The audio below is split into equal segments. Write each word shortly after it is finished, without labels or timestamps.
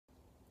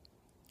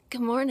Good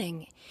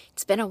morning.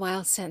 It's been a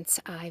while since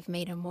I've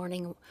made a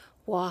morning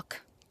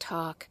walk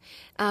talk.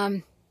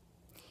 Um,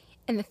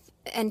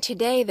 and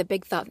today the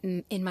big thought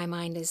in my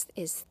mind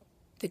is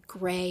the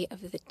gray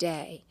of the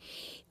day.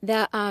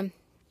 The I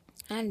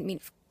didn't mean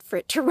for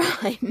it to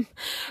rhyme,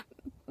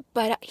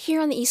 but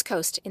here on the East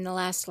Coast in the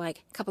last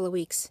couple of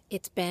weeks,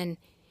 it's been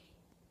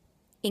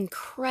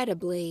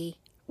incredibly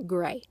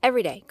gray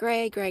every day.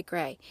 Gray, gray,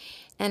 gray.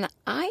 And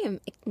I am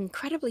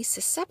incredibly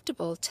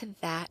susceptible to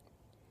that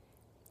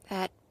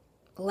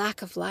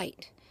lack of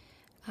light.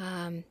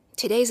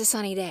 Today's a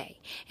sunny day,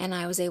 and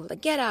I was able to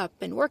get up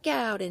and work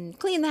out and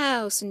clean the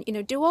house and,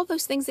 do all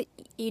those things that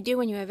you do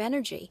when you have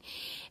energy.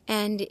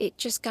 And it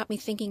just got me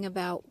thinking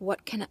about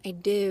what can I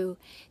do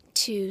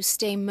to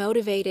stay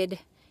motivated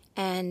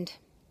and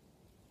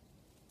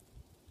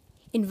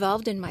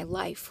involved in my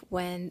life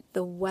when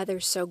the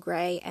weather's so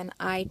gray and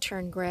I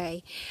turn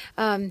gray.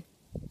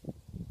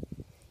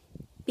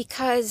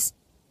 Because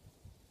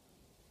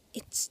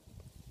it's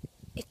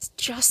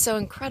just so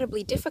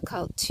incredibly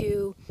difficult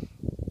to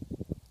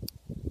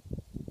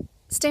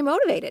stay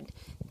motivated.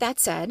 That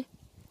said,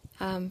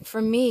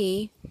 for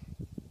me,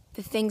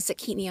 the things that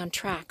keep me on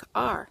track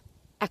are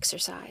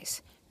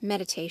exercise,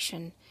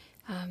 meditation,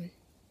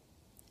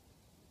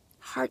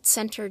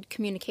 heart-centered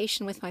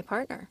communication with my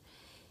partner.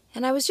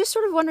 And I was just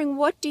sort of wondering,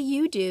 what do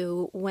you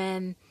do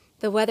when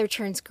the weather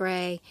turns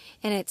gray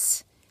and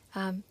it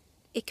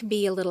can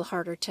be a little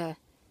harder to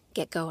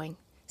get going?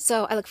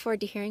 So I look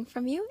forward to hearing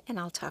from you, and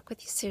I'll talk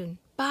with you soon.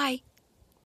 Bye.